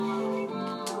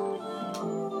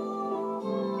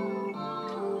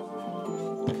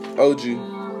OG,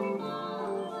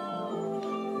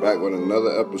 back with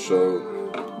another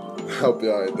episode. I hope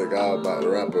y'all ain't think I was about to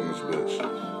rap on this bitch.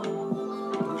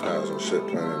 Just had some shit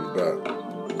playing in the back.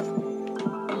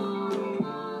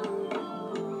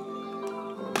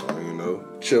 You know,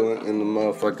 chilling in the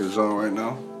motherfucking zone right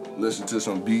now. Listen to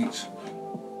some beats.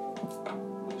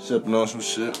 Sipping on some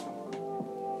shit.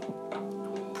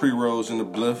 Pre-rolls in the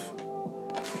bliff.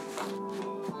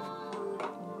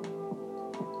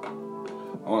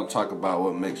 I want to talk about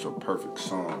what makes a perfect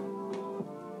song.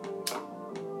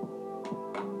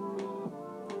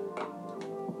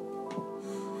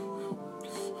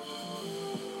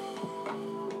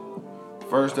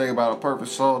 First thing about a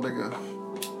perfect song, nigga.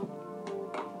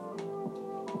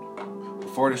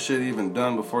 Before this shit even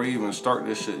done, before you even start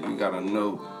this shit, you gotta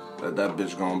know that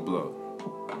bitch gonna blow.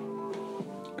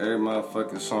 Every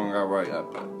motherfucking song I write, I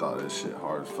thought this shit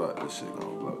hard as fuck, this shit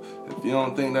gonna blow. If you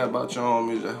don't think that about your own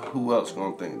music, who else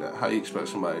gonna think that? How you expect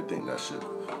somebody to think that shit?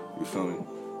 You feel me?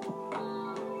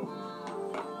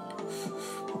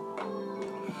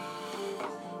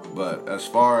 But as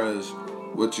far as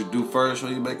what you do first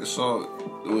when you make a song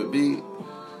with beat,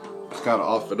 it's kinda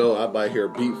off the though. I might hear a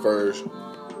beat first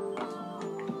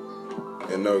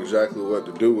and know exactly what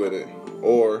to do with it.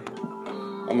 Or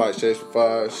I might chase for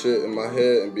five shit in my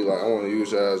head and be like, I want to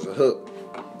use that as a hook.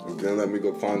 And then let me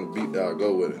go find the beat that I'll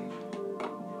go with it.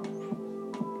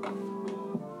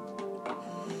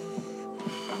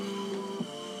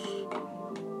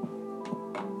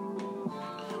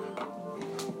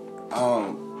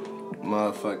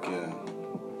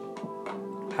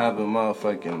 Having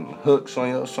motherfucking hooks on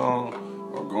your song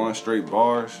or going straight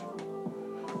bars,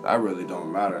 that really don't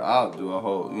matter. I'll do a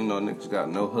whole, niggas got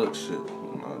no hook shit.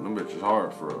 Them bitches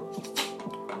hard for real.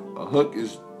 A hook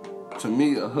is the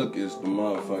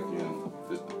motherfucking,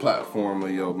 it's the platform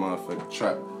of your motherfucking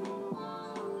track.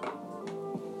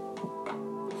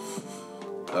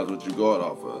 That's what you going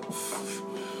off of.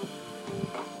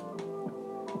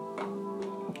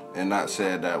 And not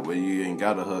saying that when you ain't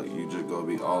got a hook, you just gonna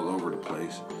be all over the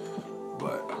place.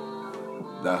 But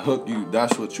that hook,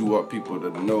 that's what you want people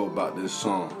to know about this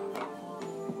song.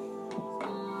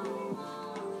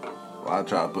 I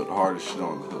try to put the hardest shit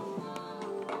on the hook.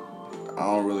 I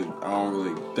don't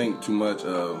really think too much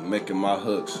of making my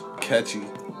hooks catchy,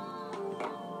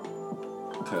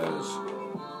 because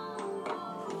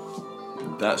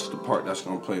that's the part that's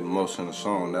gonna play the most in the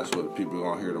song. That's what people are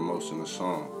gonna hear the most in the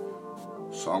song.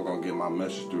 So I'm gonna get my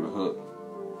message through the hook.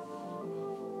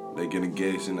 They get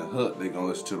engaged in the hook, they gonna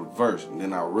listen to the verse, and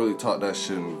then I really talk that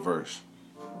shit in the verse.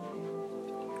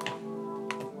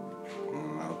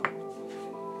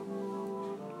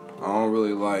 I don't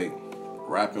really like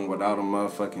rapping without a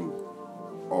motherfucking,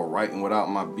 or writing without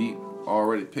my beat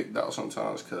already picked out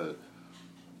sometimes, cause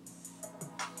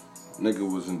nigga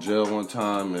was in jail one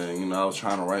time and I was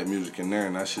trying to write music in there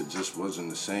and that shit just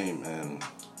wasn't the same. And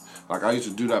like I used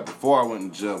to do that before I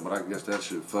went to jail, but I guess that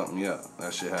shit fucked me up.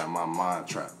 That shit had my mind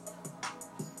trapped.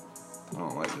 I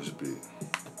don't like this beat.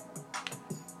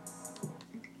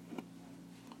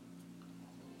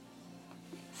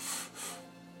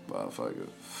 Motherfucker.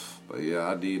 But yeah,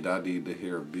 I need to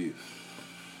hear a beat.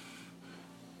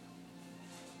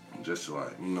 Just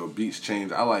like, beats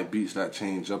change. I like beats that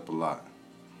change up a lot.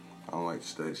 I don't like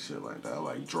steady shit like that. I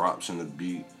like drops in the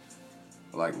beat.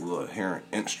 I like little hearing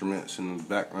instruments in the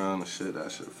background and shit. That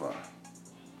shit fire.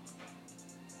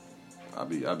 I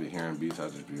be hearing beats. I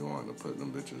just be wanting to put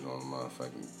them bitches on the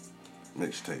motherfucking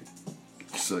mixtape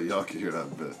so y'all can hear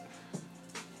that bit.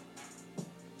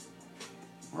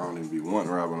 I don't even be wanting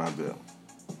to rap on that bit.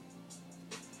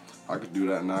 I could do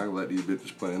that now. I can let these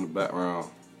bitches play in the background.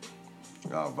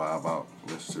 Y'all vibe out.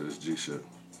 Listen to this G shit.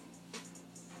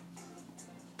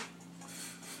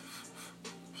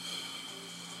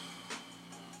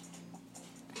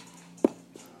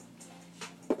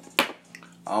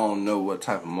 I don't know what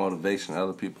type of motivation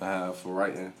other people have for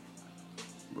writing.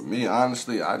 But me,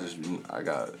 honestly, it's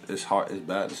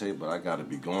bad to say, but I gotta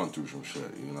be going through some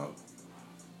shit,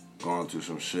 Going through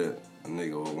some shit. A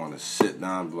nigga will want to sit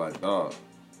down and be like, dog,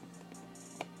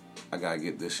 I gotta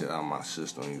get this shit out of my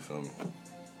system, you feel me?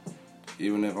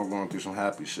 Even if I'm going through some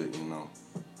happy shit,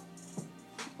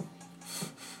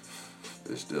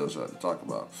 It's still something to talk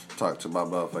about. Talk to my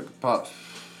motherfucking pops.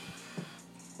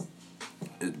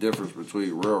 It's the difference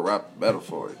between real rap and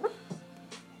metaphors.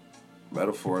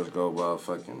 Metaphors go by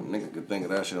fucking, nigga can think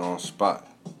of that shit on spot.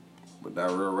 But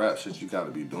that real rap shit, you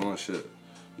gotta be doing shit.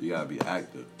 You gotta be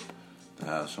active to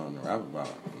have something to rap about,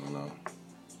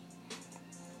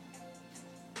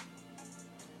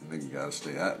 Nigga gotta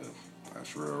stay active.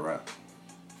 That's real rap.